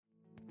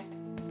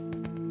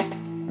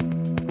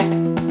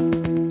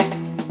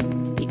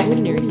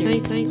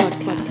Saints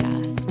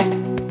Podcast.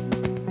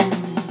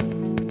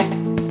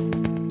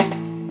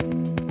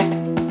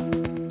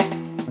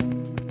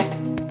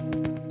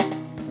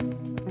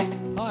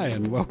 Hi,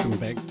 and welcome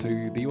back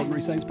to the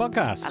Ordinary Saints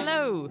Podcast.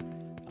 Hello.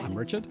 I'm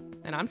Richard,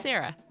 And I'm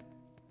Sarah.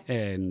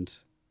 and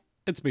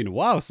it's been a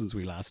while since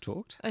we last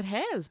talked. It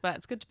has, but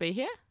it's good to be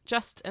here.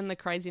 Just in the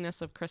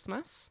craziness of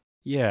Christmas.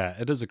 Yeah,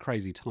 it is a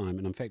crazy time,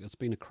 and in fact, it's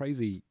been a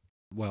crazy,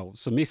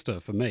 semester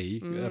for me,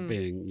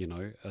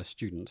 being, a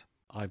student.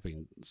 I've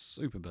been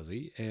super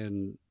busy,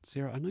 and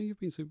Sarah, I know you've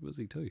been super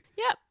busy too.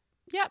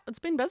 Yep, it's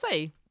been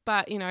busy.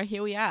 But,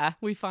 here we are.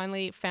 We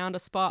finally found a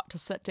spot to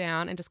sit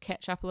down and just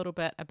catch up a little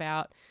bit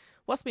about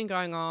what's been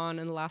going on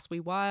in the last wee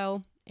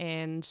while.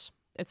 And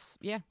it's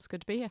good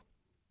to be here.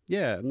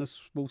 Yeah, and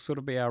this will sort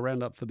of be our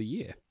roundup for the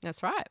year.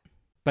 That's right.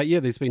 But yeah,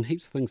 there's been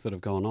heaps of things that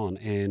have gone on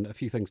and a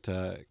few things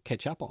to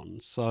catch up on.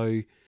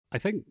 So I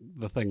think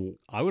the thing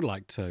I would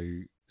like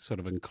to sort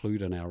of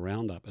include in our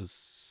roundup is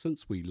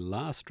since we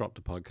last dropped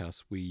a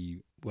podcast,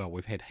 we've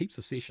had heaps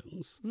of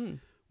sessions.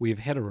 We've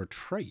had a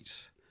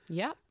retreat.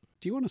 Yep.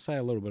 Do you want to say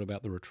a little bit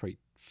about the retreat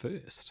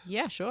first?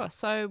 Yeah, sure.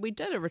 So we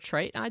did a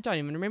retreat. I don't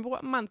even remember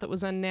what month it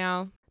was in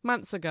now.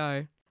 Months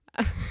ago.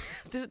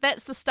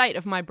 That's the state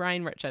of my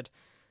brain, Richard.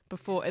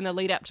 In the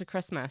lead up to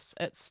Christmas.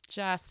 It's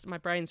just, my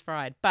brain's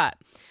fried. But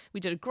we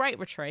did a great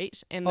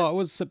retreat. And it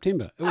was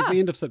September. It was the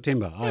end of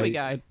September. There we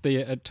go.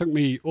 It took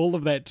me all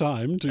of that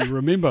time to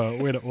remember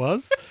when it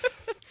was.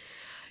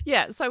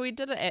 Yeah, so we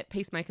did it at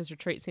Peacemakers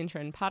Retreat Centre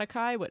in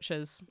Parakai, which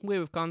is where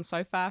we've gone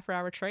so far for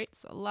our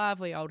retreats. A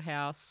lovely old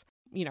house,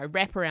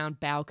 wraparound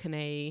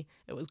balcony.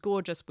 It was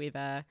gorgeous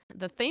weather.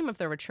 The theme of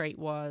the retreat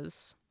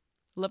was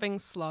living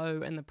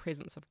slow in the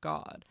presence of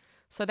God.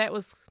 So that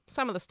was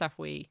some of the stuff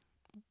we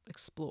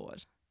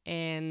explored.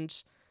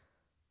 And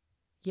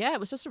yeah, it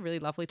was just a really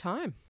lovely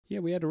time. Yeah,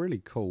 we had a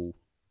really cool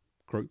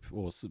group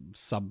or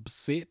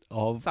subset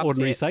of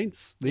Ordinary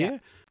Saints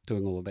there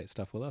doing all of that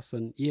stuff with us.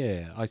 And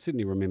yeah, I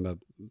certainly remember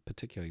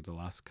particularly the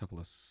last couple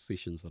of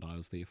sessions that I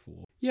was there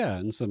for. Yeah,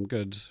 and some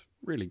good,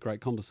 really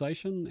great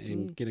conversation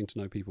and getting to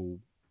know people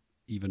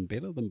even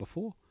better than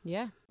before.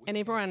 Yeah, and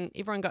everyone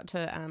got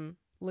to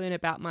learn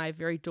about my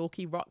very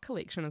dorky rock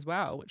collection as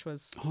well, which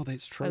was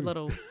that's true. A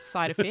little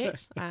side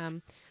effect.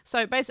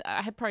 So basically,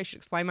 I probably should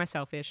explain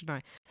myself here, shouldn't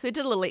I? So we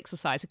did a little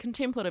exercise, a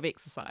contemplative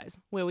exercise,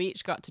 where we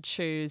each got to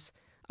choose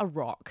a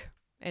rock.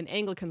 And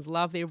Anglicans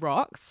love their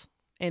rocks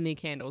and their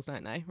candles,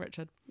 don't they,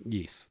 Richard?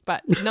 Yes.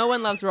 But no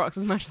one loves rocks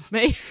as much as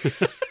me.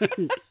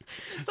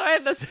 So I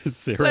had this.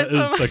 Sarah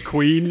is the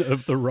queen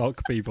of the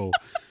rock people.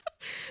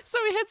 So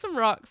we had some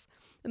rocks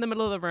in the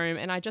middle of the room,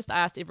 and I just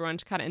asked everyone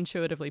to kind of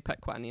intuitively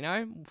pick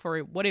one, for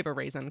whatever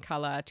reason,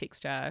 colour,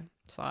 texture,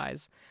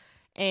 size.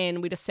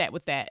 And we just sat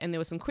with that, and there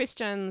were some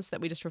questions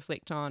that we just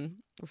reflected on.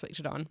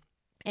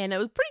 And it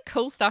was pretty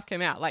cool stuff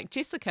came out. Like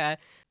Jessica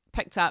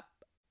picked up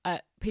a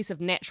piece of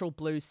natural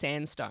blue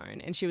sandstone,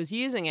 and she was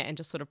using it and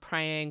just sort of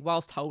praying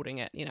whilst holding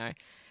it,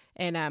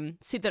 and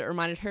said that it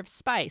reminded her of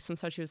space. And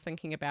so she was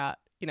thinking about,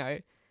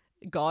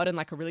 God in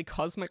like a really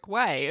cosmic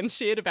way and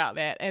shared about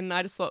that. And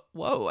I just thought,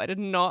 whoa, I did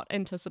not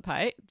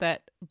anticipate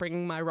that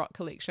bringing my rock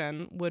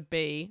collection would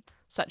be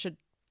such a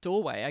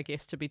doorway, I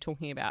guess, to be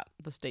talking about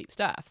this deep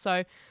stuff.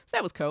 So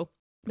that was cool.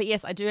 But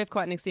yes, I do have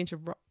quite an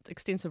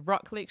extensive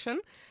rock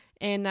collection.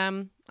 And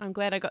I'm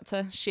glad I got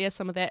to share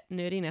some of that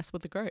nerdiness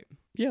with the group.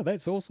 Yeah,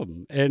 that's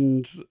awesome.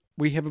 And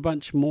we have a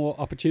bunch more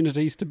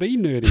opportunities to be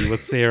nerdy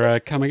with Sarah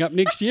coming up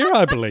next year,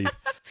 I believe.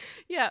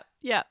 Yeah.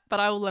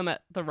 But I will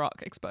limit the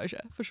rock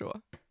exposure for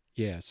sure.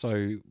 Yeah,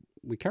 so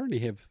we currently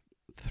have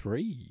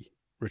 3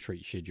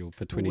 retreats scheduled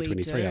for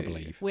 2023, I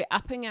believe. We're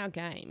upping our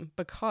game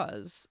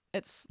because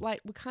it's like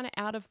we're kind of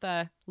out of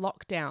the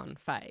lockdown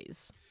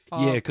phase.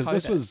 Yeah,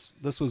 because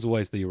this was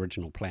always the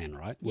original plan,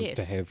 right? Was Yes.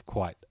 to have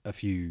quite a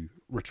few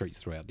retreats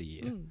throughout the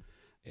year.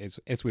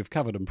 As we've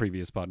covered in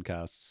previous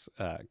podcasts,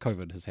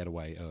 COVID has had a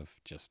way of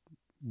just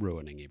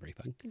ruining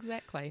everything.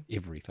 Exactly.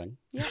 Everything.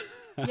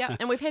 Yeah,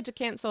 and we've had to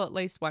cancel at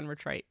least one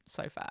retreat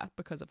so far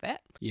because of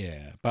that.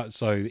 Yeah, but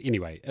so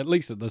anyway, at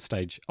least at this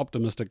stage,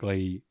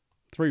 optimistically,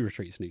 3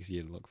 retreats next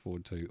year to look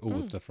forward to, all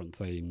with different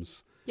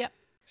themes. Yep.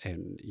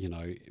 And,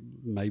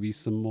 maybe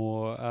some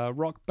more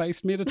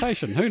rock-based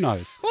meditation. Who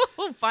knows?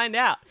 We'll find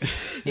out.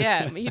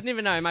 Yeah, you'd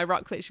never know. My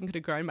rock collection could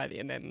have grown by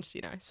then, and,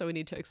 so we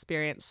need to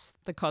experience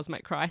the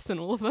cosmic Christ in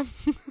all of them.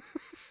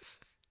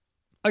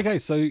 Okay,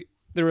 so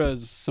there are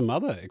some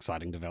other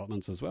exciting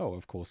developments as well,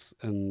 of course,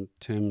 in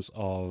terms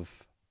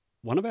of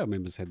one of our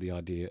members had the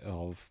idea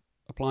of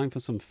applying for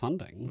some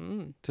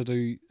funding to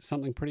do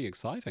something pretty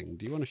exciting.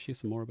 Do you want to share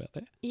some more about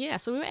that? Yeah,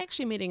 so we were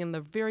actually meeting in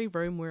the very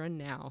room we're in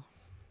now,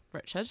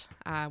 Richard.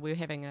 We were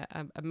having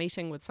a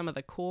meeting with some of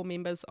the core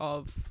members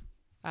of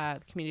the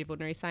Community of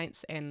Ordinary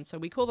Saints, and so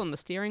we call them the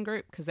steering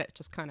group because that's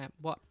just kind of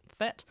what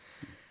fit.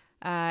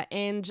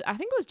 And I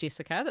think it was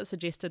Jessica that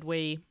suggested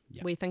we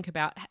think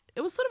about,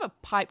 it was sort of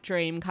a pipe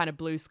dream kind of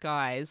blue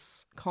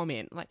skies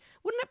comment. Like,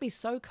 wouldn't it be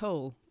so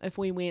cool if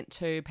we went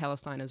to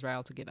Palestine,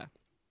 Israel together?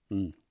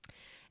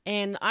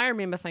 And I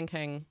remember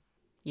thinking,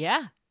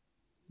 yeah,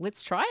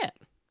 let's try it.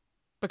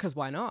 because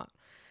why not?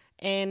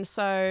 And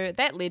so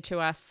that led to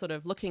us sort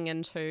of looking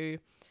into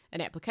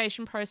an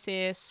application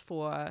process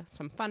for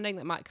some funding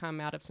that might come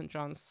out of St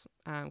John's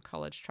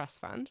College Trust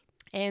Fund.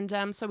 And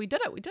so we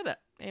did it.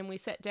 And we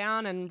sat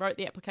down and wrote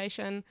the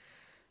application.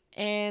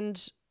 And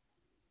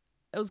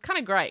it was kind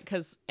of great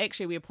because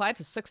actually we applied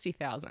for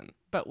 60,000,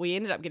 but we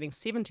ended up getting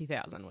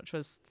 70,000, which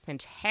was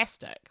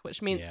fantastic,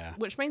 which means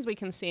we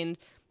can send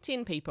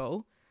 10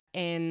 people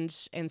and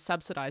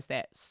subsidize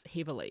that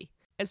heavily.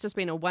 It's just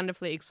been a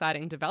wonderfully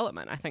exciting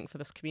development, I think, for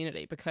this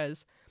community,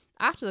 because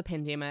after the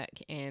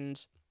pandemic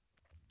and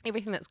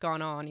everything that's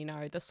gone on, you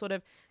know, the sort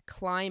of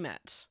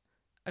climate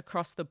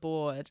across the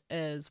board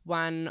is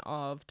one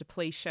of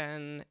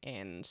depletion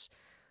and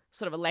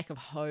sort of a lack of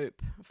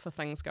hope for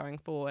things going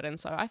forward. And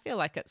so I feel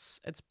like it's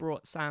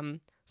brought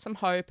some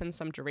hope and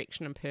some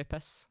direction and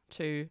purpose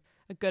to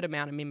a good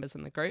amount of members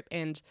in the group.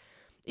 And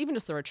even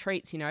just the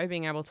retreats, you know,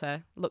 being able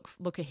to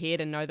look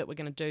ahead and know that we're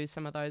going to do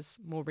some of those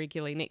more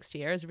regularly next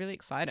year is really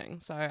exciting.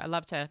 So I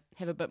love to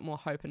have a bit more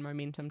hope and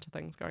momentum to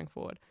things going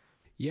forward.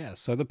 Yeah,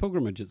 so the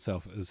pilgrimage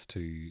itself is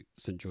to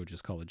St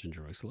George's College in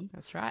Jerusalem.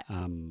 That's right.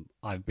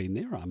 I've been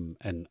there. I'm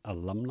an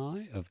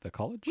alumni of the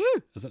college.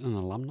 Woo! Is it an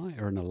alumni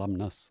or an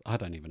alumnus? I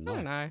don't even know. I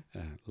don't know.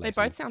 They Latin.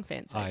 both sound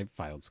fancy. I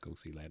failed School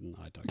C Latin.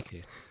 I don't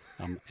care.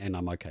 And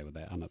I'm okay with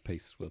that. I'm at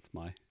peace with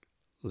my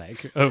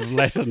lack of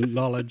Latin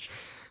knowledge,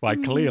 my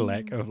clear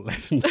lack of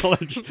Latin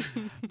knowledge.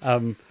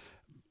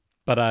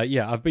 But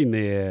I've been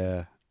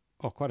there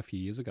quite a few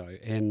years ago.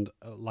 And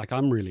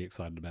I'm really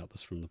excited about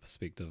this from the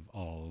perspective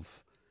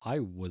of I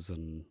was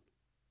in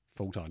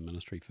full-time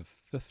ministry for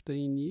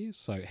 15 years.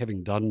 So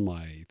having done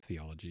my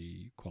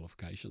theology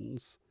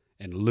qualifications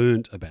and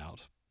learnt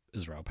about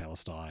Israel,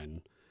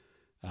 Palestine,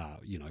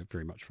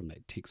 very much from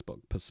that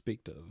textbook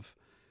perspective,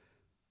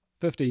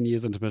 15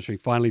 years into ministry,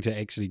 finally to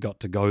actually got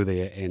to go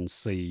there and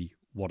see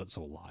what it's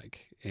all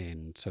like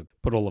and to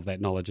put all of that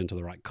knowledge into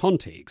the right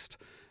context,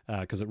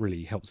 because it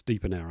really helps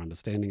deepen our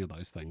understanding of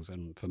those things.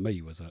 And for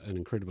me, was an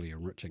incredibly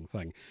enriching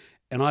thing.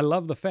 And I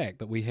love the fact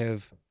that we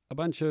have a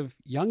bunch of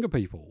younger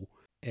people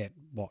at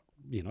what,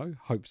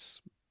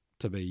 hopes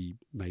to be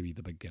maybe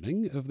the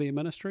beginning of their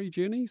ministry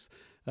journeys,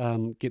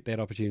 get that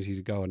opportunity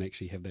to go and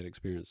actually have that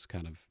experience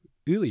kind of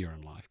earlier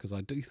in life, because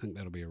I do think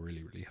that'll be a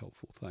really, really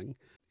helpful thing.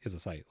 As I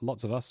say,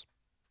 lots of us,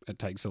 it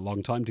takes a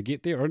long time to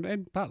get there,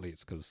 and partly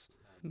it's because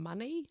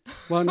money.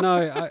 Well,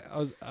 no, I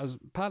was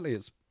partly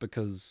it's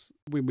because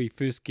when we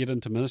first get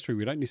into ministry,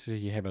 we don't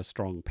necessarily have a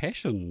strong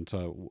passion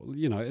to,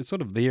 it's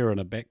sort of there in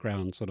a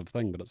background sort of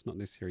thing, but it's not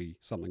necessarily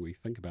something we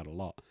think about a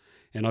lot.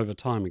 And over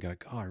time we go,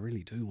 oh, I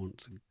really do want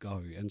to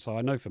go. And so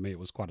I know for me it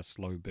was quite a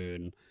slow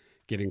burn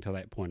getting to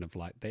that point of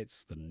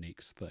that's the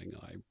next thing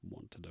I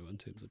want to do in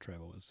terms of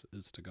travel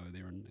is to go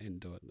there and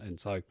do it. And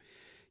so,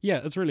 yeah,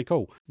 it's really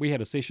cool. We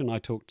had a session. I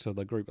talked to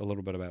the group a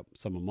little bit about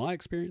some of my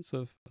experience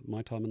of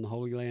my time in the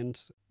Holy Land.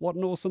 What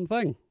an awesome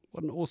thing.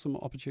 What an awesome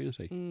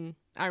opportunity.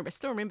 I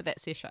still remember that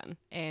session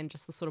and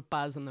just the sort of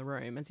buzz in the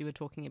room as you were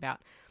talking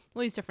about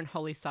all these different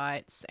holy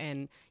sites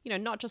and,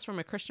 not just from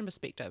a Christian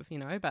perspective,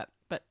 but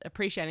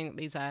appreciating that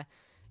these are,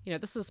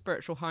 this is a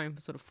spiritual home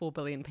for sort of 4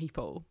 billion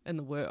people in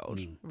the world,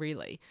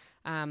 really.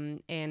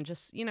 And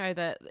just,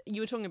 that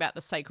you were talking about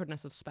the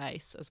sacredness of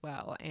space as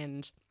well.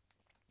 And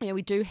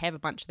we do have a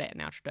bunch of that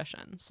in our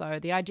tradition. So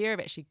the idea of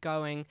actually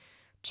going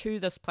to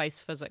this place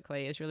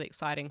physically is really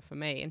exciting for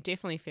me and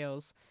definitely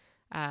feels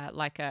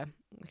like a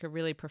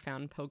really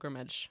profound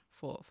pilgrimage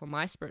for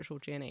my spiritual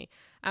journey.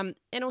 And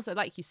also,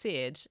 like you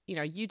said,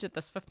 you did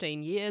this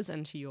 15 years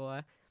into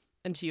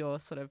your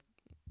sort of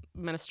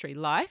ministry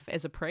life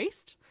as a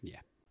priest. Yeah.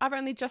 I've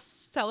only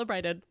just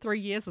celebrated 3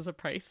 years as a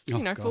priest,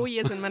 4 4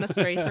 years in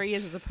ministry, 3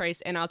 years as a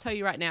priest. And I'll tell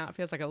you right now, it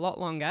feels like a lot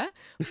longer,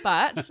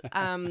 but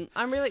I'm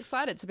really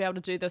excited to be able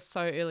to do this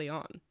so early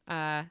on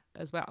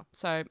as well.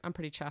 So I'm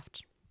pretty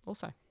chuffed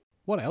also.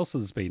 What else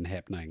has been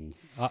happening?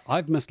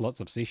 I've missed lots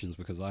of sessions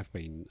because I've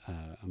been,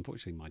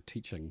 unfortunately, my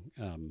teaching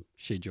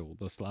schedule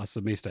this last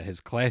semester has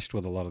clashed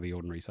with a lot of the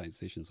Ordinary Saints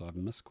sessions, so I've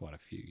missed quite a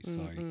few.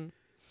 So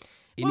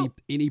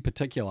any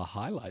particular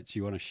highlights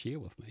you want to share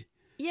with me?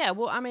 Yeah,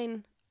 well, I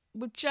mean,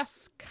 we've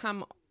just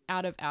come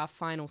out of our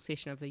final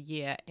session of the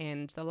year,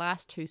 and the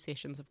last 2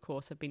 sessions, of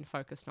course, have been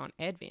focused on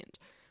Advent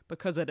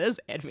because it is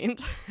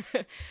Advent.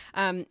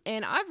 And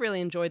I've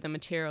really enjoyed the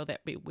material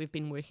that we've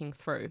been working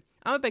through.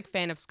 I'm a big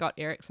fan of Scott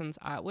Erickson's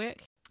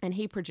artwork, and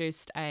he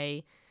produced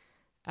a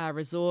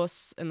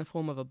resource in the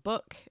form of a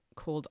book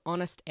called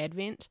Honest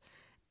Advent.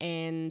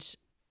 And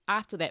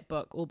after that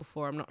book, or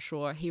before, I'm not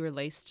sure, he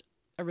released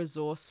a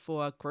resource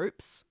for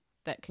groups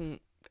that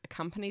can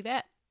accompany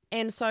that.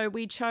 And so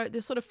we chose,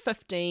 there's sort of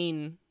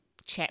 15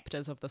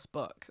 chapters of this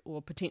book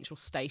or potential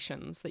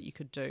stations that you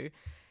could do.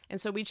 And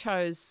so we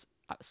chose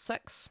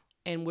 6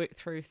 and worked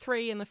through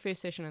 3 in the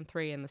first session and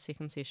 3 in the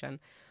second session.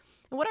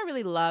 And what I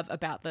really love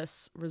about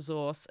this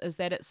resource is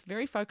that it's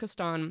very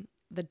focused on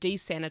the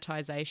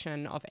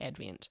desanitization of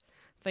Advent,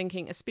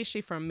 thinking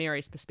especially from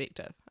Mary's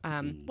perspective,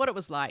 what it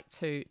was like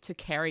to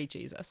carry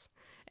Jesus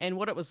and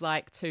what it was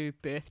like to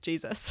birth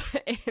Jesus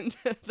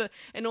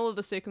and all of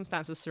the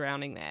circumstances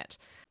surrounding that.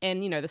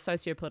 And, the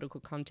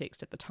socio-political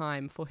context at the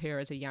time for her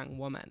as a young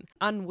woman,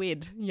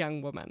 unwed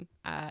young woman.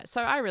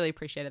 So I really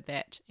appreciated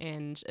that,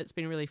 and it's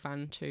been really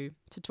fun to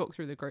talk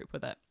through the group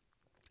with it.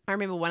 I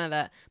remember one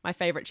of my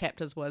favourite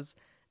chapters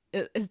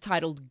is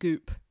titled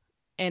Goop,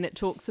 and it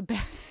talked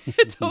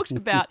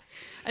about,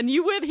 and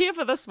you were here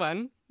for this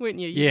one, weren't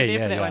you? You were there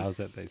for that one. I was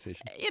at that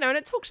session. And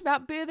it talked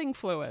about birthing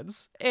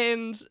fluids,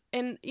 and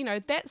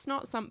that's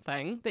not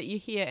something that you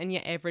hear in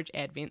your average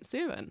Advent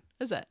sermon,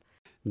 is it?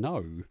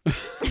 No.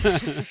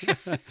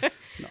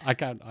 I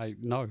can't.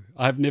 No.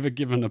 I've never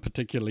given a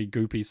particularly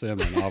goopy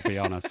sermon, I'll be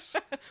honest.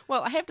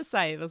 Well, I have to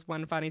say, there's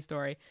one funny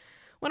story.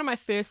 One of my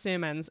first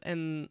sermons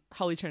in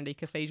Holy Trinity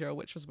Cathedral,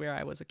 which was where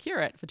I was a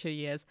curate for 2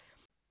 years,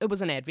 it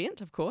was an Advent,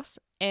 of course,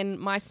 and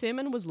my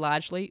sermon was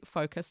largely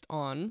focused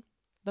on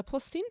the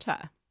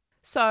placenta.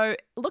 So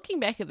looking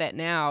back at that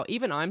now,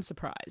 even I'm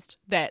surprised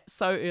that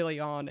so early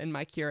on in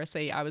my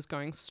curacy, I was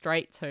going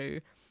straight to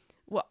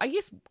what I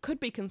guess could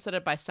be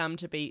considered by some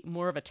to be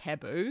more of a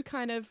taboo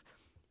kind of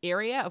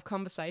area of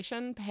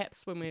conversation,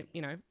 perhaps when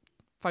we're,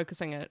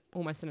 focusing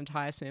almost an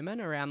entire sermon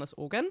around this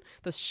organ,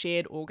 this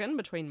shared organ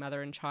between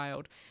mother and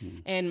child.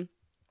 And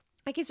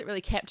I guess it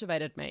really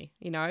captivated me,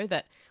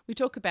 that we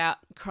talk about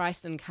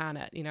Christ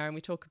incarnate, and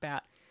we talk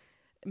about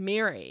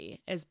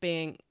Mary as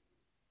being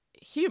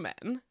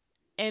human.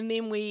 And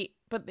then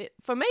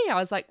for me, I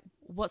was like,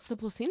 what's the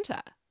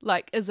placenta?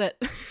 Like, is it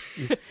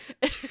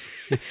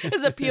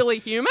is it purely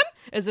human?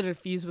 Is it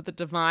infused with the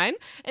divine?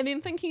 And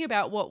then thinking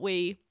about what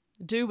we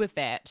do with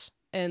that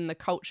in the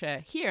culture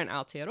here in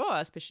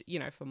Aotearoa, especially,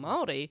 for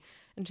Māori,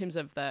 in terms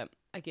of the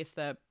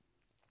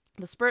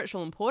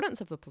spiritual importance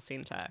of the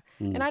placenta.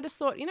 And I just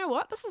thought, you know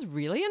what, this is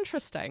really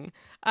interesting.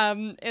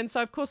 And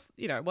so, of course,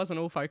 it wasn't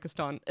all focused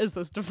on, is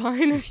this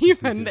divine and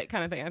human, that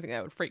kind of thing. I think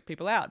that would freak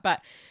people out.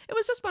 But it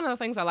was just one of the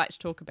things I like to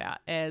talk about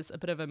as a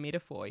bit of a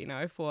metaphor,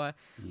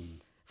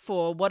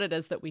 for what it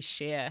is that we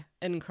share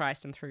in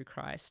Christ and through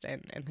Christ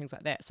and things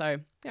like that. So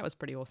that was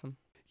pretty awesome.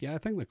 Yeah, I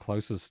think the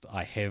closest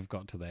I have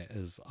got to that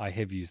is I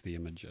have used the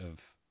image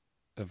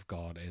of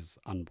God as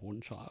unborn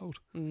child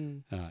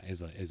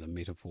as a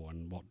metaphor,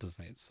 and what does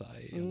that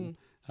say? And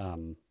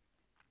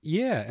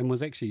and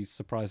was actually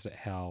surprised at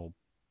how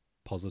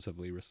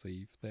positively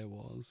received that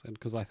was, and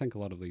because I think a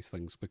lot of these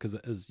things, because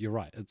you're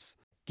right, it's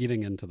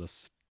getting into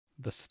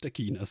the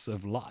stickiness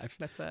of life.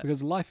 That's it.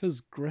 Because life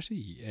is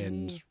gritty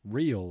and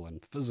real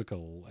and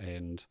physical,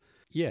 and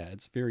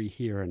it's very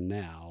here and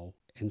now.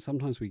 And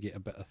sometimes we get a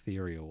bit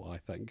ethereal. I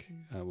think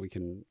we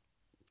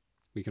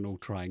can all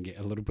try and get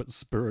a little bit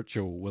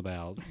spiritual with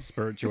our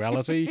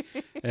spirituality,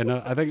 and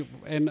I think,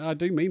 and I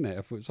do mean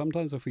that.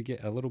 Sometimes if we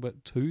get a little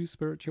bit too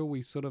spiritual,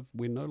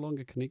 we're no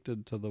longer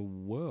connected to the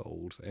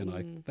world, and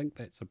I think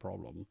that's a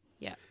problem.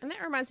 Yeah, and that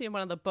reminds me of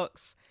one of the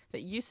books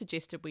that you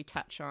suggested we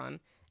touch on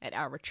at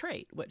our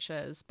retreat, which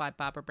is by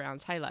Barbara Brown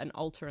Taylor, An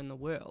Altar in the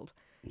World.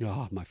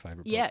 Oh, my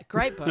favourite book. Yeah,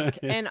 great book.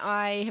 And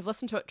I have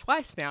listened to it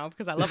twice now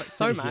because I love it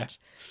so much.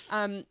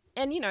 And,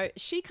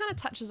 she kind of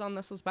touches on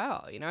this as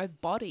well,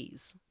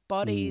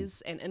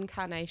 bodies and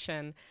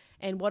incarnation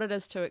and what it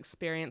is to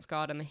experience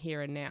God in the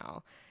here and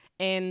now.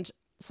 And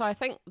so I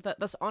think that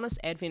this Honest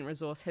Advent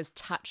resource has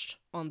touched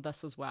on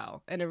this as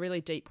well in a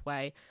really deep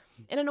way,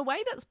 and in a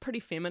way that's pretty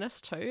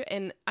feminist too.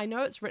 And I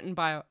know it's written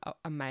by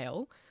a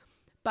male,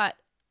 but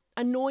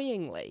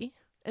annoyingly,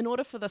 in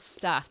order for this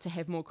stuff to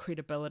have more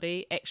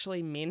credibility,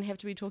 actually men have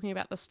to be talking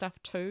about this stuff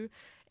too.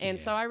 And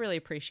so I really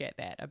appreciate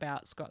that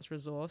about Scott's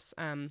resource.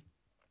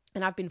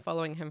 And I've been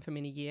following him for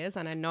many years,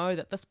 and I know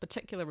that this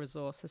particular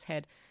resource has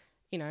had,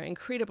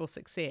 incredible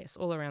success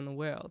all around the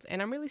world.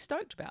 And I'm really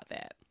stoked about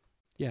that.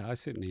 Yeah, I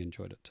certainly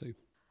enjoyed it too.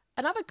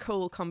 Another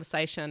cool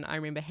conversation I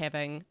remember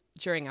having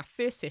during our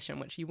first session,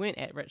 which you weren't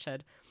at,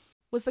 Richard,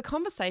 was the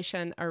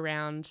conversation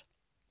around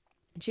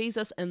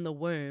Jesus in the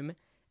womb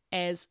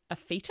as a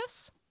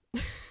fetus.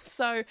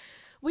 So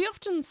we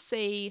often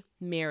see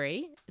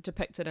Mary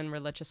depicted in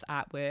religious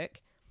artwork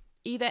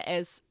either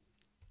as,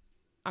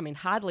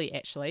 hardly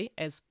actually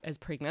as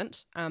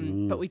pregnant,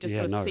 but we just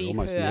sort of see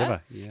her,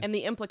 never. And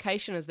the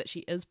implication is that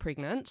she is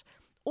pregnant,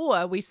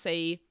 or we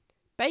see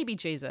baby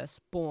Jesus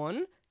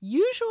born,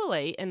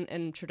 usually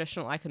in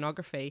traditional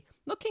iconography,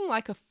 looking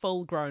like a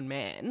full-grown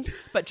man,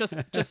 but just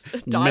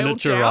dialed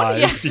down.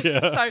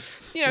 Yeah. So,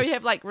 you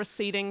have like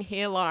receding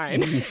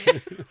hairline,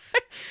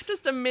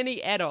 just a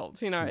mini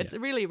adult, It's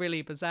really,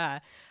 really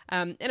bizarre.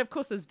 And of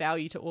course, there's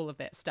value to all of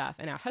that stuff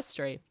in our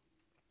history.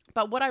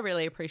 But what I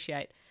really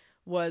appreciate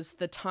was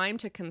the time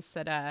to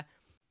consider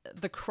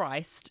the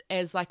Christ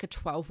as like a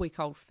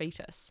 12-week-old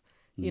fetus,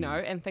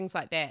 and things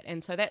like that.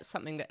 And so that's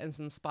something that has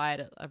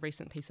inspired a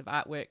recent piece of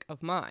artwork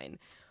of mine.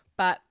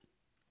 But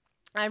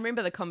I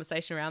remember the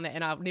conversation around that,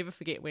 and I'll never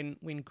forget when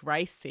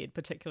Grace said,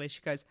 particularly,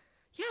 she goes,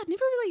 yeah, I'd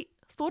never really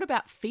thought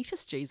about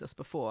fetus Jesus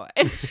before.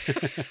 And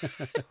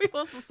we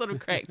also sort of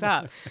cracked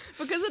up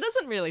because it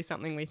isn't really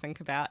something we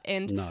think about.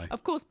 And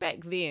of course,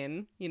 back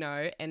then,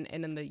 and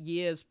in the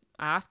years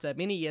after,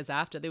 many years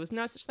after, there was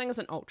no such thing as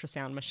an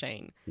ultrasound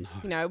machine. No.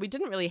 You know, we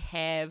didn't really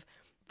have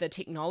the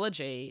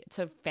technology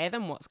to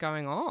fathom what's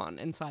going on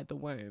inside the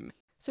womb.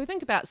 So we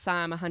think about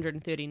Psalm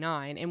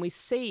 139 and we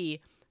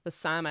see the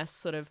psalmist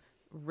sort of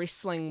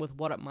wrestling with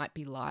what it might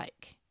be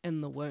like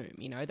in the womb,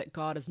 you know, that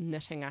God is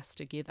knitting us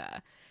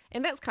together.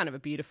 And that's kind of a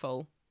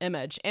beautiful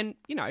image and,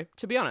 you know,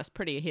 to be honest,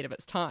 pretty ahead of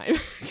its time,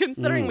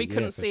 considering we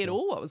couldn't see at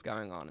all what was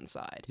going on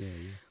inside. Yeah.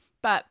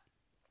 But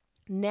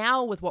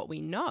now with what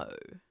we know,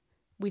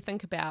 we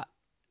think about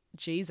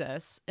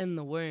Jesus in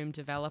the womb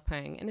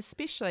developing, and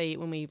especially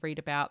when we read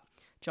about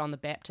John the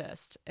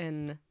Baptist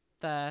in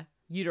the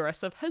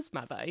uterus of his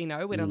mother, you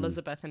know, when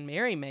Elizabeth and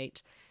Mary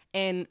meet,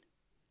 and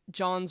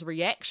John's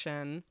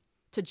reaction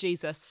to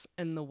Jesus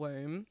in the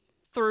womb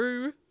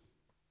through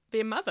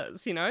their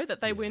mothers, you know,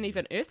 that they weren't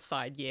even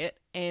earthside yet,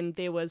 and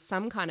there was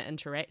some kind of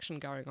interaction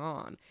going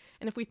on.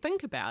 And if we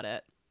think about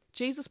it,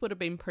 Jesus would have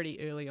been pretty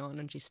early on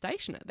in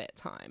gestation at that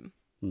time.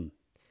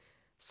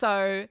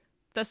 So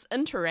this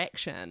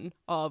interaction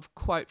of,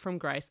 quote from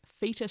Grace,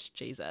 fetus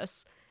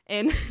Jesus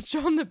and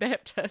John the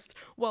Baptist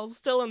while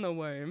still in the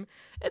womb,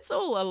 it's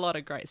all a lot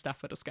of great stuff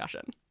for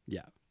discussion.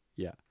 Yeah.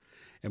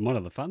 And one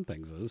of the fun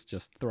things is,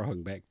 just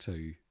throwing back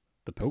to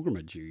the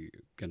pilgrimage you're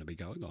going to be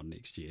going on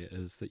next year,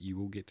 is that you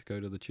will get to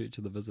go to the Church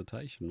of the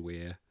Visitation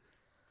where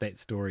that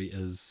story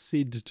is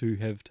said to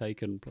have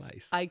taken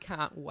place. I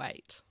can't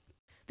wait.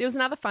 There was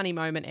another funny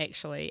moment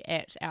actually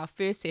at our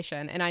first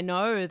session, and I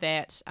know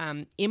that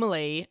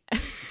Emily,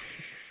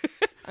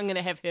 I'm going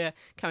to have her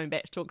coming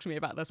back to talk to me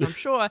about this, I'm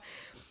sure,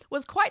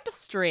 was quite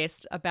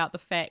distressed about the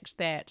fact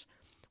that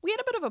we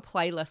had a bit of a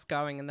playlist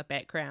going in the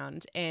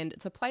background, and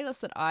it's a playlist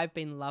that I've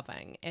been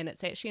loving, and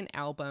it's actually an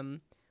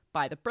album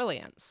by The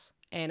Brilliance,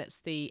 and it's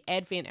the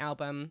Advent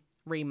album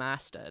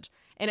remastered.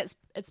 And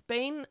it's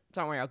been,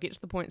 don't worry, I'll get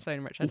to the point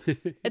soon, Richard.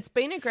 It's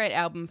been a great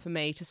album for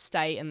me to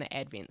stay in the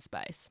Advent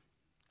space.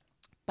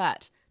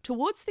 But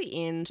towards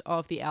the end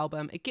of the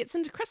album, it gets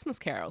into Christmas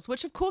carols,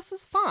 which of course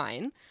is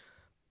fine.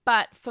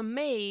 But for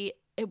me,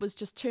 it was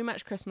just too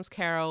much Christmas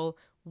carol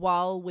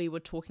while we were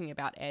talking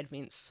about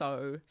Advent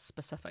so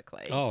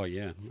specifically. Oh,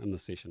 yeah, in the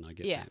session, I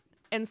get that.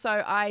 And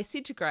so I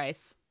said to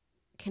Grace,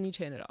 can you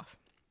turn it off?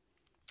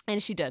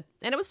 And she did.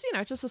 And it was, you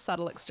know, just a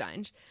subtle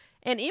exchange.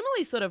 And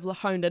Emily sort of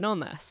honed in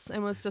on this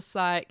and was just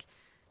like,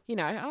 you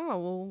know, oh,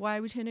 well, why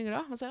are we turning it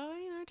off? I was like, oh,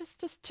 you know,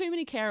 just too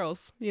many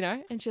carols, you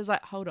know? And she was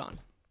like, hold on,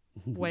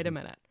 wait a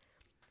minute.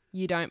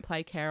 You don't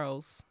play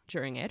carols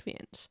during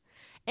Advent.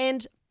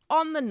 And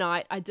on the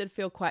night, I did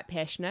feel quite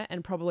passionate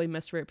and probably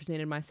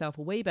misrepresented myself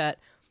a wee bit,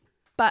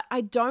 but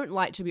I don't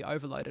like to be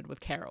overloaded with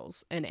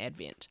carols in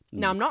Advent.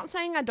 Now, I'm not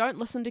saying I don't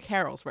listen to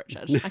carols,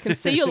 Richard. I can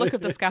see your look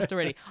of disgust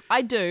already.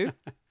 I do.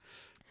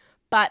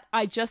 But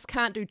I just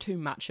can't do too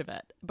much of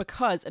it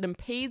because it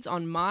impedes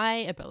on my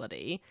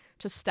ability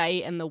to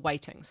stay in the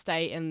waiting,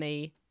 stay in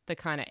the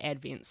kind of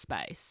Advent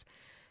space.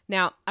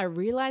 Now, I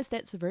realise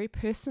that's a very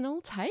personal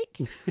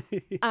take.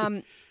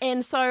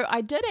 And so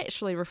I did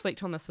actually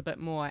reflect on this a bit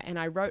more, and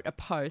I wrote a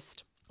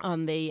post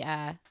on the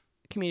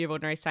Community of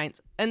Ordinary Saints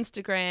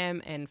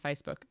Instagram and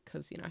Facebook,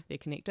 because, you know, they're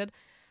connected,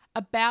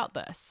 about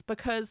this,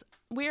 because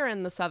we're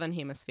in the Southern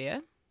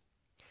Hemisphere.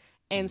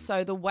 And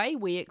so the way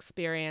we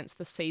experience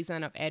the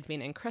season of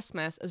Advent and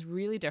Christmas is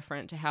really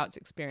different to how it's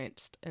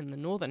experienced in the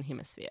Northern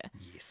Hemisphere.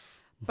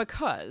 Yes.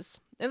 Because,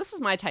 and this is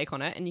my take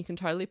on it, and you can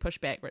totally push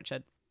back,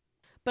 Richard,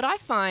 but I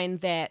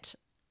find that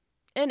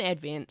in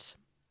Advent,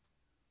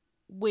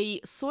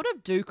 we sort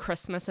of do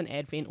Christmas and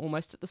Advent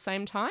almost at the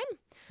same time.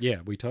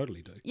 Yeah, we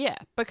totally do. Yeah,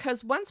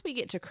 because once we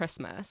get to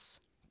Christmas,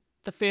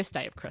 the first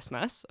day of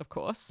Christmas, of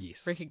course,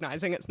 yes,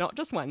 recognizing it's not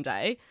just one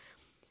day,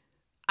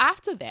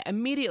 after that,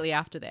 immediately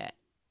after that,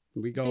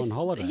 we go on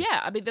holiday.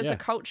 Yeah, I mean, there's a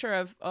culture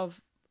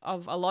of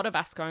a lot of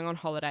us going on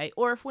holiday,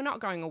 or if we're not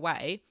going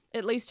away,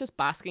 at least just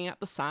basking up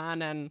the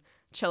sun and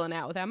chilling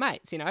out with our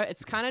mates, you know?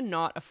 It's kind of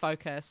not a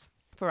focus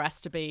for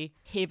us to be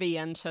heavy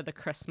into the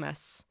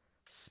Christmas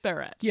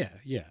spirit.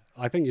 Yeah.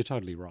 I think you're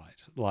totally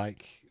right.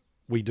 Like,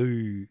 we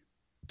do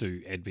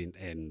Advent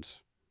and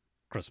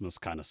Christmas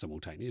kind of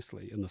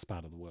simultaneously in this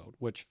part of the world,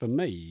 which for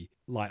me,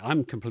 like,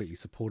 I'm completely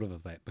supportive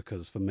of that,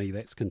 because for me,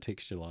 that's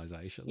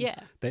contextualization.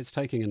 Yeah. That's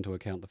taking into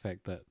account the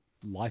fact that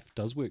life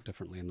does work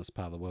differently in this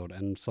part of the world.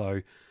 And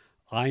so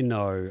I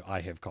know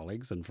I have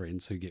colleagues and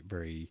friends who get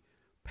very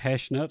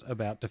passionate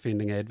about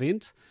defending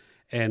Advent.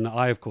 And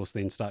I, of course,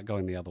 then start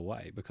going the other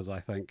way, because I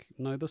think,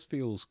 no, this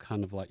feels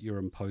kind of like you're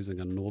imposing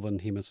a Northern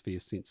Hemisphere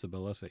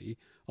sensibility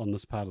on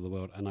this part of the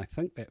world. And I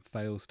think that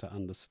fails to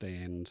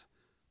understand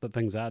that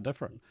things are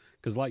different.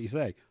 Because like you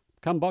say,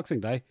 come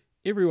Boxing Day,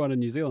 everyone in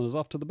New Zealand is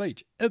off to the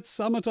beach. It's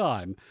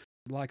summertime.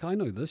 Like, I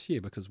know this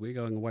year, because we're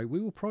going away, we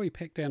will probably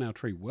pack down our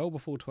tree well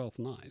before 12th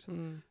night.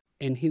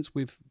 And hence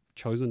we've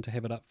chosen to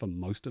have it up for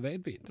most of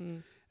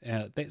Advent.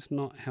 That's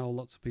not how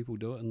lots of people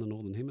do it in the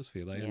Northern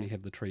Hemisphere. They only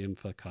have the tree in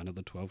for kind of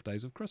the 12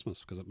 days of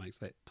Christmas, because it makes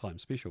that time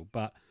special.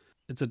 But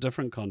it's a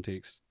different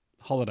context.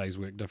 Holidays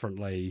work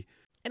differently.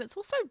 And it's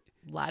also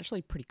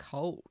largely pretty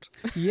cold.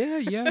 Yeah.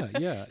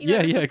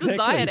 There's this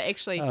desire exactly. to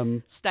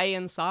actually stay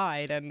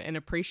inside and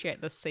appreciate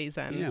this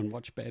season. Yeah, and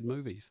watch bad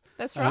movies.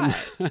 That's right.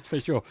 For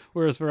sure.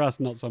 Whereas for us,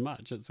 not so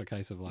much. It's a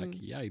case of like,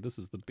 yay, this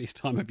is the best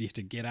time of year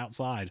to get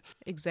outside.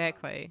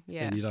 Exactly.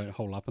 Yeah. And you don't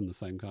hole up in the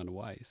same kind of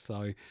way.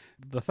 So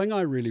the thing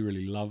I really,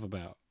 really love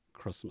about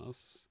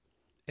Christmas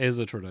as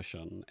a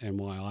tradition, and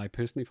why I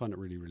personally find it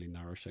really, really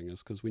nourishing,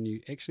 is because when you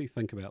actually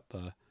think about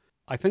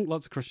I think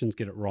lots of Christians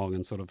get it wrong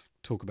and sort of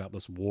talk about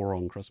this war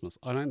on Christmas.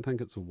 I don't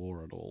think it's a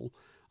war at all.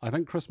 I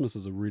think Christmas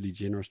is a really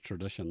generous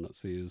tradition that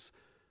says,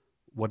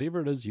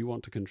 whatever it is you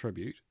want to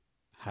contribute,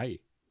 hey,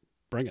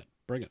 bring it.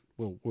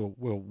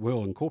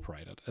 We'll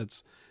incorporate it.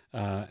 It's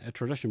a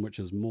tradition which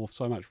has morphed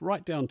so much,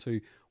 right down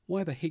to,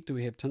 why the heck do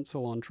we have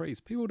tinsel on trees?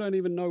 People don't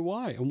even know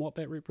why and what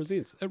that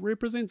represents. It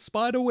represents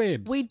spider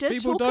webs. We did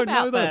People talk don't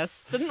about know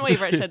this, didn't we,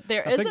 Richard?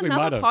 There is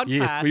another podcast.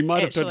 Yes, we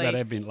might have done actually. that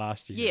Advent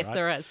last year. Yes, right?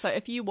 there is. So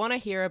if you want to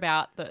hear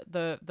about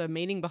the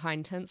meaning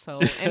behind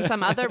tinsel and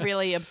some other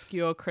really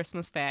obscure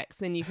Christmas facts,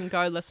 then you can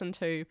go listen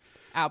to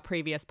our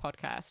previous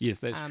podcast. Yes,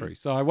 that's true.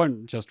 So I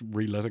won't just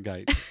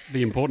relitigate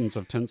the importance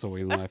of tinsel,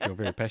 even though I feel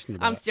very passionate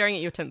about it. I'm staring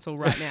at your tinsel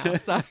right now,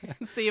 so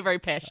see you're very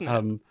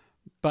passionate.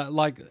 But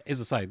like, as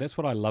I say, that's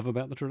what I love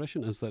about the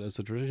tradition, is that it's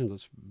a tradition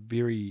that's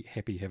very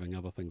happy having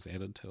other things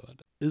added to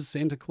it. Is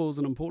Santa Claus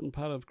an important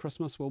part of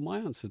Christmas? Well, my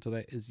answer to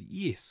that is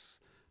yes.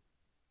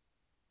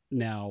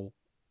 Now,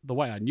 the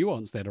way I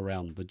nuance that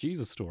around the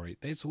Jesus story,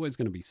 that's always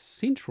going to be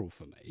central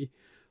for me,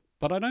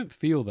 but I don't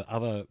feel that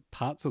other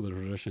parts of the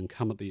tradition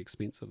come at the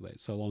expense of that,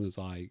 so long as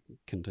I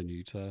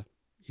continue to,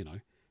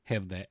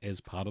 have that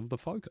as part of the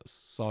focus.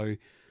 So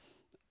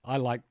I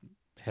like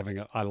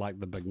I like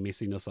the big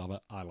messiness of it.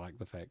 I like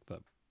the fact that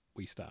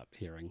we start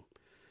hearing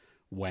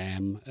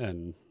Wham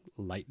in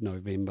late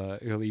November,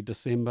 early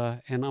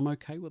December, and I'm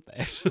okay with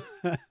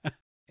that.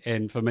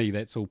 And for me,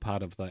 that's all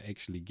part of the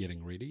actually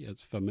getting ready.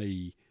 It's, for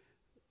me,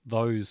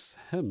 those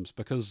hymns,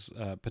 because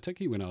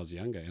particularly when I was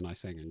younger and I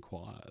sang in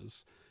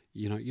choirs,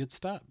 you'd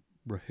start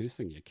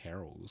rehearsing your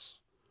carols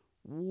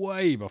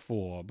way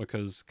before,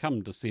 because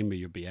come December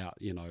you'd be out,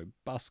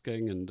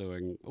 busking and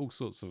doing all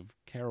sorts of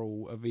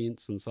carol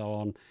events and so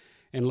on.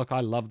 And look, I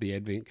love the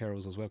Advent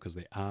carols as well, because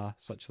there are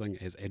such a thing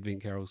as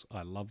Advent carols.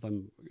 I love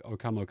them. O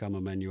come,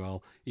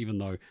 Emmanuel. Even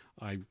though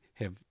I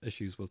have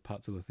issues with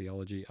parts of the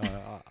theology,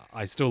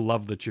 I still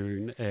love the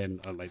tune, and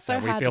that's so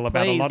how we feel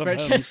about a lot of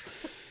hymns.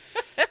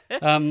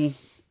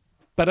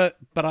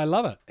 But I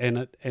love it,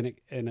 and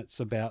it's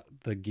about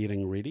the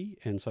getting ready,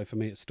 and so for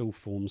me, it still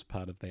forms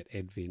part of that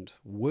Advent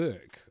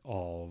work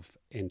of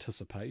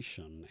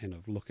anticipation and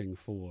of looking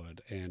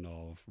forward and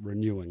of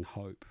renewing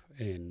hope.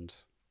 And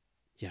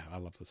yeah, I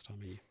love this time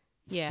of year.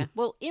 Yeah.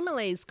 Well,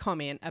 Emily's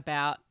comment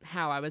about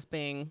how I was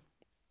being,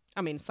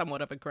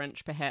 somewhat of a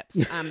Grinch, perhaps,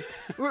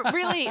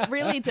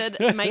 really did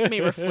make me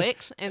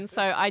reflect. And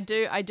so I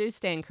do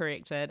stand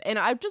corrected. And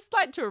I'd just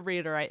like to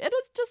reiterate,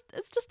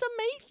 it's just a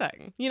me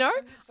thing,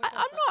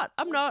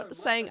 I'm not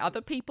saying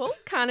other people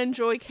can't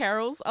enjoy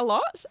carols a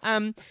lot.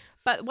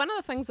 But one of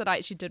the things that I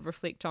actually did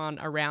reflect on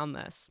around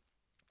this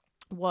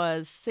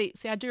was, see,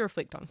 I do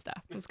reflect on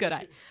stuff. It's good,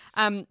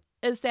 eh?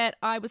 Is that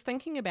I was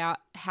thinking about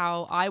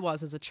how I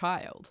was as a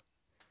child,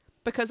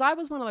 because I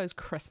was one of those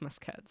Christmas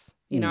kids.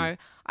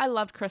 I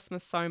loved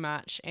Christmas so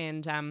much,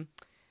 and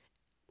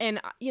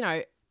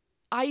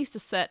I used to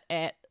sit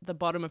at the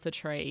bottom of the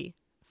tree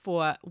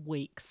for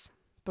weeks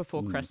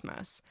before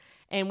Christmas,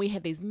 and we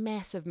had these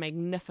massive,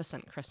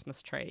 magnificent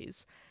Christmas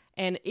trees,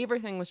 and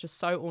everything was just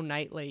so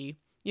ornately,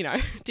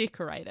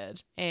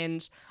 decorated.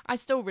 And I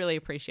still really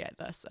appreciate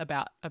this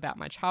about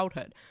my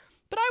childhood.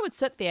 But I would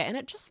sit there and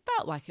it just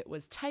felt like it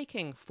was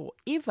taking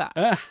forever.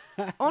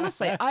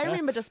 Honestly, I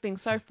remember just being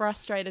so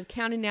frustrated,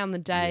 counting down the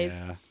days.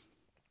 Yeah.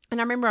 And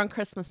I remember on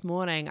Christmas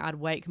morning, I'd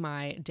wake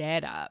my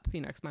dad up,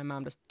 because my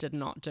mum just did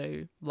not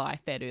do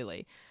life that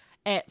early,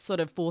 at sort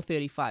of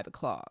 4:30, 5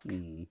 o'clock.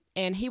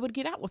 And he would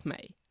get up with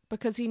me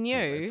because he knew.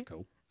 Yeah, that's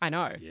cool. I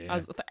know. Yeah.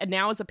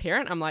 Now as a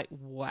parent, I'm like,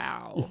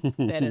 wow,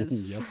 that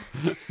is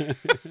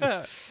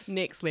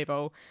next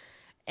level.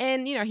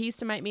 And, he used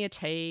to make me a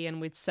tea,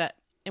 and we'd sit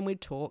and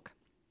we'd talk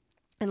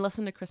and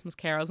listen to Christmas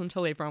carols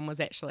until everyone was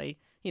actually,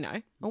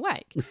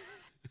 awake.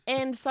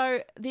 And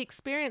so the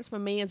experience for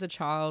me as a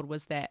child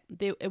was that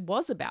it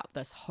was about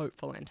this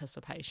hopeful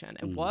anticipation.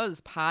 It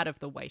was part of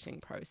the waiting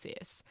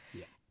process.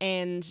 Yeah.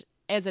 And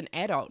as an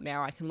adult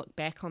now, I can look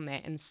back on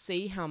that and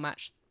see how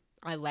much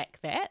I lack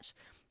that.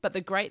 But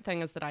the great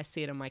thing is that I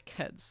see it in my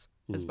kids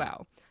as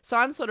well. So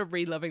I'm sort of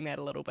reliving that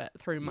a little bit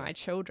through my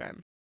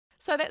children.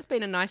 So that's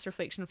been a nice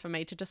reflection for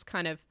me to just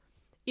kind of,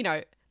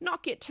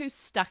 not get too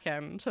stuck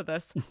into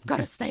this, I've got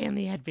to stay in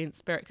the Advent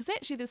spirit. Because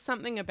actually there's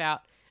something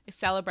about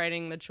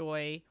celebrating the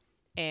joy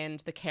and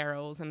the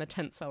carols and the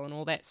tinsel and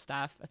all that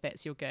stuff, if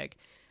that's your gig,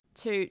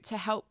 to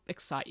help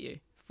excite you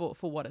for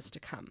what is to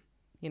come,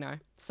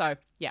 So,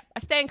 yeah, I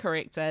stand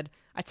corrected.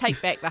 I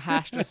take back the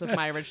harshness of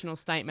my original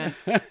statement.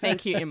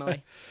 Thank you,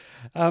 Emily.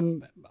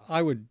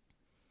 I would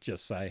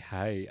just say,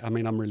 hey, I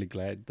mean, I'm really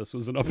glad this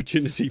was an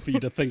opportunity for you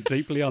to think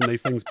deeply on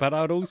these things. But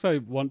I'd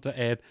also want to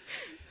add,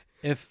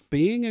 if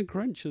being a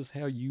Grinch is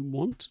how you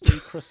want to be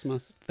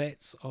Christmas,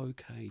 that's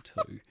okay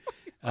too.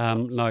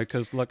 No,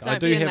 because look, Don't I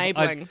do be have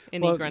enabling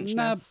any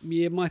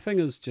Grinchness. my thing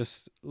is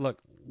just look,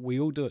 we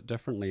all do it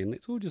differently, and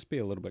let's all just be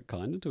a little bit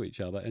kinder to each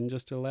other and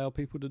just allow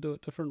people to do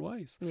it different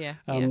ways. Yeah.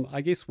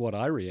 I guess what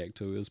I react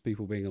to is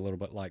people being a little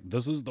bit like,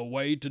 this is the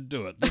way to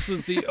do it. This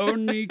is the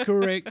only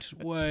correct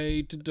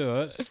way to do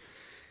it.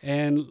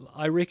 And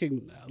I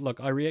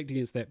react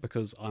against that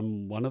because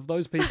I'm one of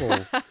those people.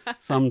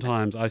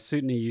 Sometimes I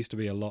certainly used to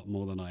be a lot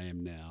more than I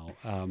am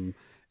now.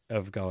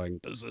 Of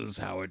going, this is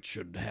how it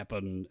should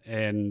happen,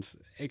 and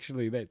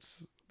actually,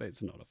 that's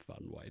not a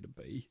fun way to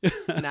be.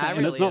 No, and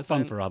really it's not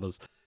fun isn't. for others.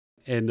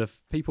 And if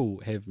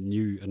people have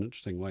new and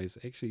interesting ways,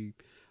 actually,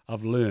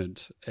 I've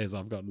learnt as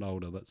I've gotten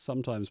older that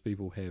sometimes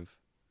people have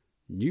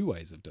new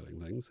ways of doing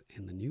things,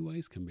 and the new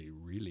ways can be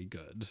really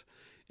good.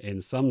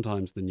 And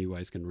sometimes the new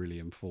ways can really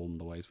inform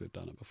the ways we've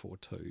done it before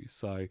too.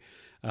 So,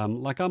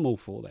 I'm all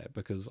for that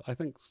because I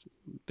think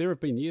there have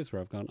been years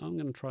where I've gone, I'm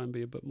going to try and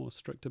be a bit more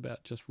strict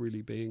about just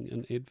really being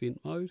in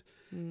Advent mode.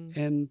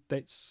 And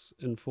that's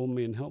informed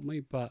me and helped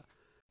me, but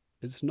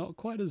it's not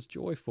quite as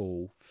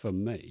joyful for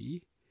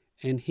me.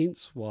 And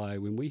hence why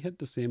when we hit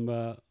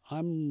December,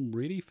 I'm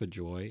ready for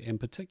joy. And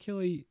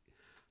particularly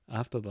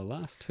after the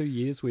last 2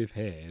 years we've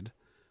had,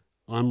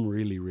 I'm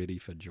really ready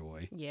for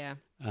joy. Yeah.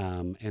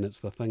 And it's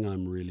the thing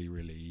I'm really,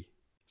 really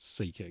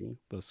seeking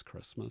this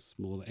Christmas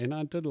more. And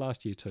I did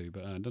last year too,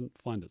 but I didn't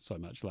find it so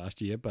much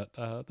last year. But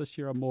this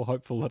year I'm more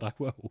hopeful that I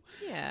will.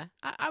 Yeah.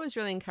 I was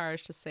really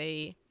encouraged to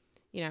see,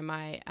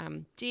 my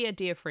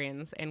dear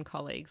friends and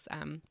colleagues,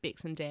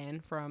 Bex and Dan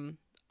from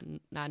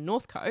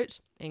Northcote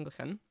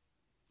Anglican.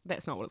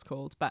 That's not what it's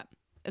called, but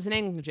it's an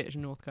Anglican church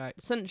in Northcote.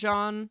 St.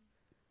 John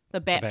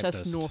the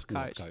Baptist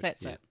Northcote.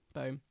 That's it.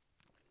 Boom.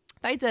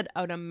 They did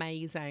an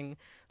amazing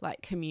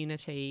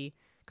community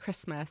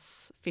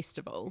Christmas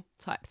festival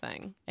type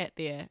thing at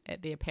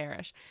their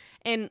parish,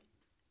 and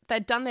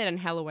they'd done that in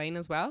Halloween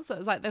as well. So it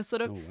was like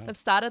they've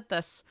started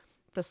this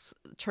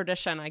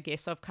tradition, I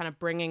guess, of kind of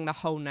bringing the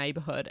whole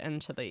neighborhood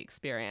into the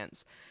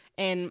experience.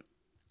 And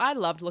I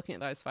loved looking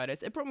at those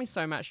photos. It brought me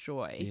so much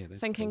joy.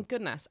 Thinking, cool.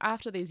 Goodness,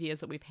 after these years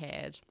that we've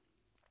had,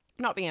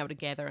 not being able to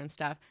gather and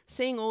stuff,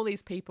 seeing all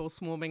these people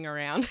swarming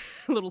around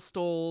little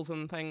stalls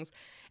and things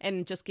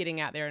and just getting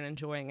out there and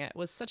enjoying it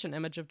was such an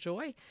image of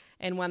joy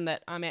and one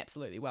that I'm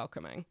absolutely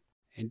welcoming.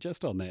 And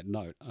just on that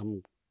note,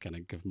 I'm going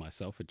to give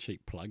myself a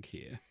cheap plug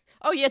here.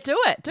 Oh, yeah, do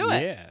it.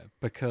 Yeah,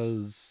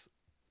 because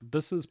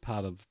this is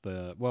part of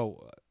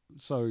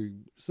so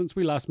since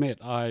we last met,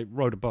 I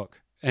wrote a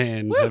book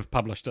and have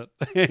published it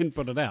and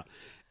put it out.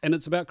 And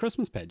it's about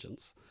Christmas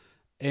pageants.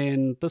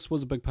 And this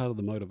was a big part of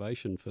the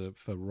motivation for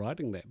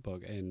writing that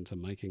book and to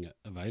making it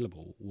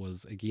available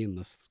was, again,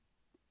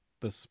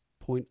 this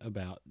point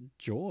about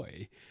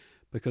joy.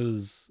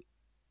 Because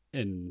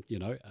in,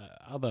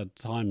 other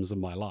times in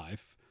my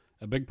life,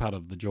 a big part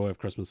of the joy of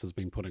Christmas has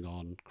been putting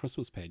on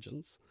Christmas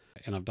pageants.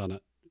 And I've done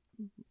it.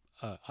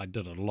 I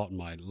did it a lot in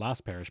my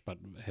last parish, but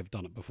have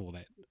done it before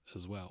that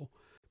as well.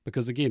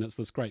 Because, again, it's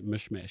this great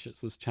mishmash. It's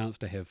this chance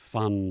to have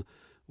fun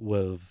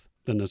with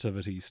the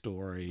nativity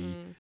story,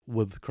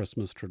 with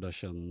Christmas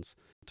traditions,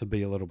 to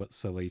be a little bit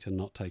silly, to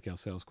not take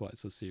ourselves quite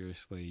so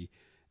seriously,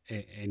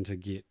 and to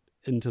get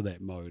into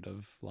that mode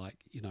of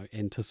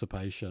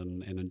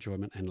anticipation and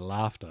enjoyment and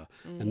laughter.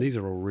 And these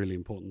are all really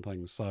important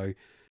things. So,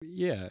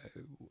 yeah,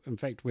 in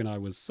fact, when I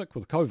was sick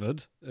with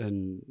COVID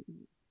in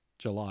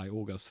July,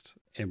 August,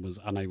 and was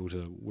unable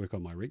to work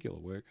on my regular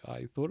work,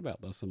 I thought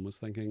about this and was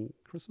thinking,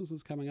 Christmas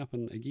is coming up,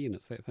 and again,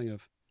 it's that thing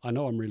of, I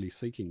know I'm really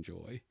seeking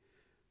joy.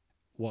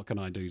 What can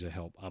I do to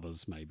help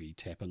others maybe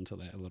tap into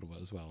that a little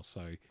bit as well?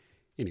 So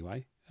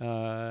anyway,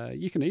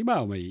 you can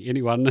email me,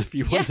 anyone, if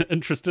you want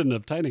interested in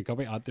obtaining a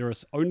copy. There are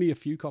only a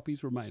few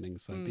copies remaining,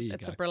 so there you go.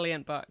 It's a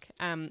brilliant book.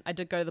 I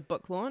did go to the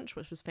book launch,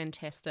 which was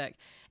fantastic.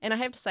 And I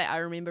have to say, I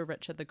remember,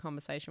 Richard, the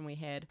conversation we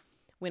had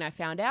when I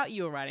found out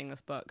you were writing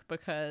this book,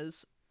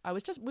 because we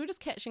were just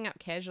catching up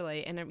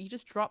casually, and you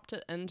just dropped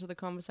it into the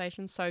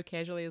conversation so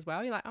casually as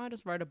well. You're like, I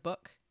just wrote a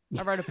book.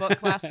 I wrote a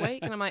book last week,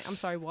 and I'm like, I'm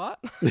sorry, what?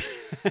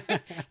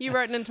 You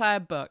wrote an entire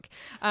book.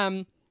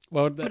 But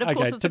of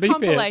course, it's a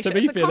compilation.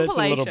 That's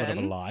a little bit of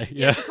a lie.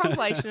 Yeah. It's a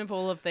compilation of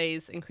all of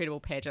these incredible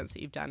pageants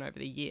that you've done over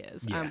the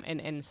years,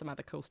 and some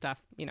other cool stuff,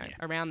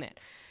 around that.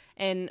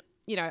 And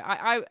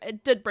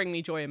it did bring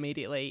me joy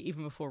immediately,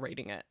 even before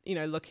reading it.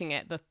 Looking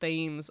at the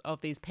themes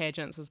of these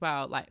pageants as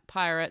well, like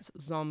pirates,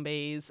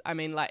 zombies. I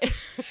mean,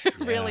 it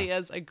really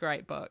is a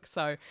great book.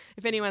 So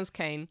if anyone's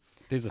keen,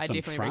 there's a I St.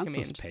 definitely Francis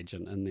recommend.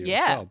 pageant in there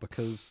as well,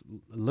 because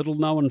little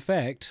known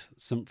fact,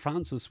 St.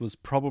 Francis was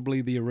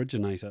probably the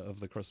originator of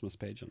the Christmas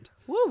pageant.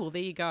 Woo, well,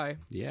 there you go.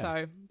 Yeah.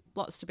 So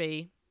lots to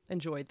be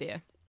enjoyed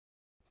there.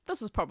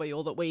 This is probably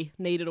all that we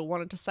needed or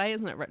wanted to say,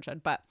 isn't it,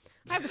 Richard? But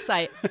I have to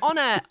say, on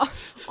a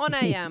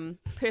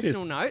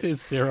personal note,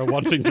 Says Sarah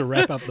wanting to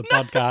wrap up the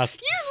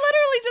podcast. You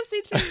literally just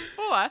said to him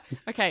before,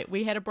 okay,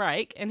 we had a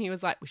break, and he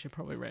was like, we should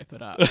probably wrap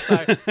it up.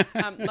 So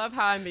love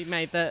how I'm being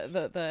made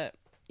the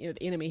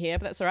enemy here,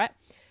 but that's all right.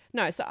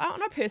 No, so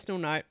on a personal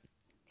note,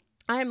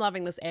 I am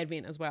loving this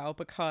Advent as well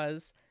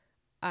because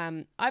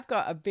I've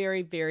got a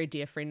very, very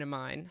dear friend of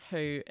mine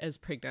who is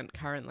pregnant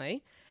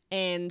currently.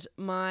 And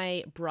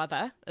my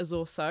brother is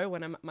also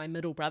my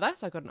middle brother.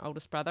 So I've got an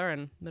oldest brother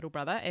and middle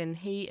brother. And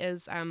he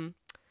is,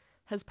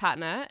 his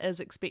partner is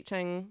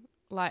expecting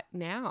like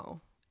now.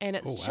 And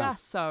it's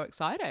just so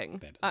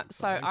exciting. That is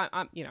so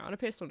I'm, on a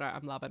personal note,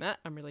 I'm loving it.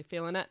 I'm really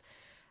feeling it.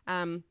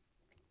 And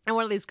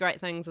one of these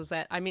great things is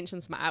that I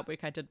mentioned some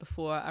artwork I did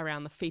before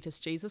around the fetus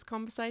Jesus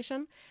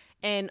conversation.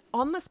 And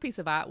on this piece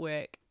of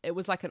artwork, it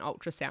was like an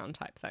ultrasound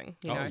type thing,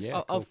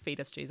 of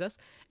fetus Jesus.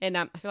 And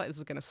I feel like this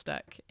is going to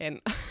stick. And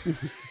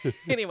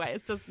anyway,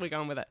 it's just, we're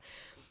going with it.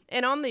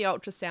 And on the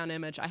ultrasound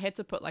image, I had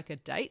to put like a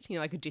date,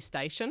 like a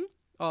gestation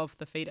of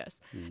the fetus.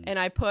 And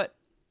I put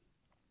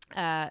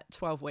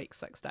 12 weeks,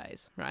 6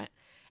 days, right?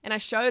 And I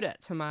showed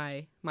it to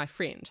my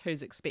friend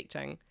who's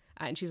expecting,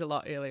 and she's a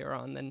lot earlier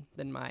on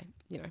than my,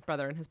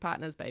 brother and his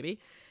partner's baby.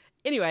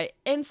 Anyway,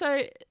 and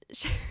so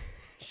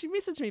she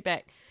messaged me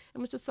back and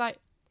was just like,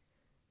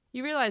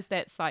 you realize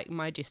that's like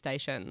my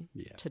gestation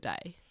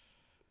today.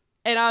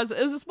 And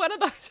it was just one of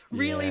those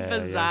really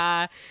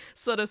bizarre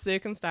sort of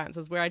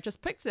circumstances where I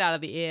just picked it out of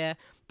the air,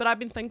 but I've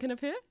been thinking of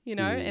her,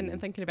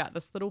 and thinking about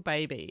this little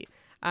baby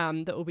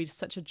that will be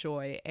such a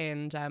joy.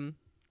 And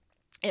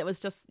it was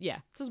just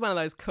one of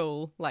those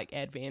cool like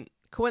Advent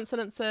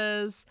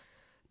coincidences,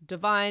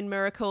 divine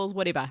miracles,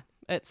 whatever.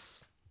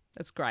 It's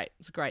great.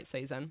 It's a great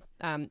season.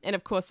 And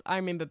of course, I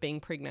remember being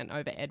pregnant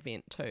over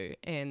Advent too.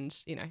 And,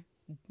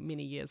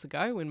 many years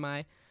ago when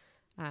I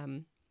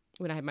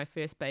had my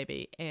first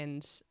baby,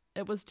 and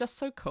it was just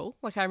so cool.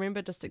 Like I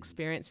remember just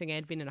experiencing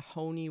Advent in a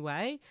whole new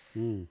way.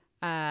 And,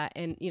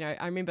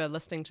 I remember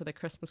listening to the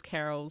Christmas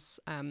carols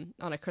on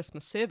a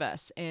Christmas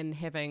service and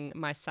having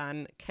my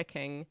son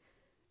kicking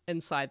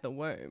inside the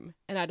womb.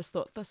 And I just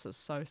thought, this is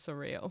so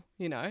surreal,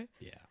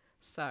 Yeah.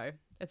 So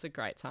it's a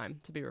great time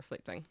to be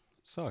reflecting.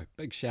 So,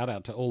 big shout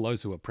out to all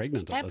those who are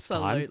pregnant at this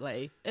time.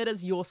 Absolutely. It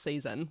is your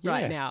season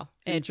right now.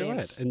 Enjoy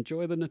it.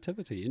 Enjoy the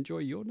nativity. Enjoy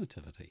your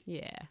nativity.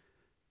 Yeah.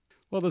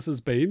 Well, this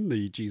has been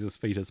the Jesus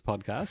Fetus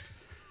podcast.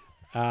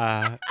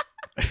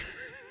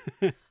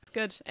 It's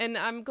good. And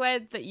I'm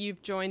glad that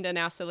you've joined in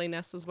our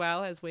silliness as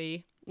well, as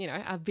we,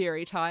 are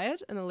very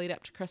tired in the lead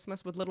up to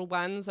Christmas with little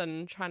ones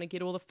and trying to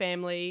get all the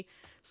family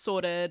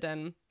sorted.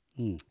 And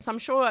so I'm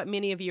sure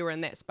many of you are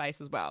in that space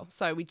as well.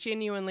 So we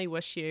genuinely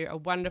wish you a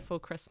wonderful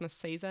Christmas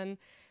season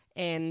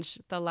and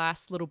the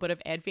last little bit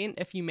of Advent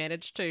if you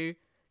manage to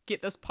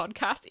get this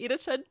podcast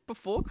edited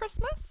before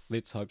Christmas.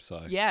 Let's hope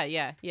so.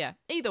 Yeah.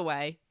 Either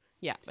way,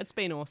 it's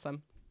been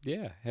awesome.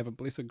 Yeah, have a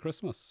blessed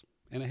Christmas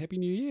and a happy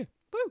new year.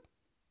 Woo!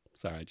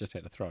 Sorry, I just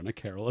had to throw in a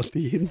carol at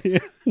the end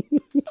there.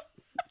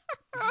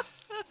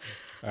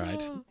 All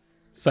right.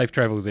 Safe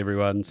travels,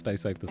 everyone. Stay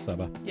safe this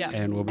summer. Yeah.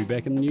 And we'll be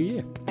back in the new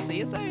year. See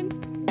you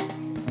soon.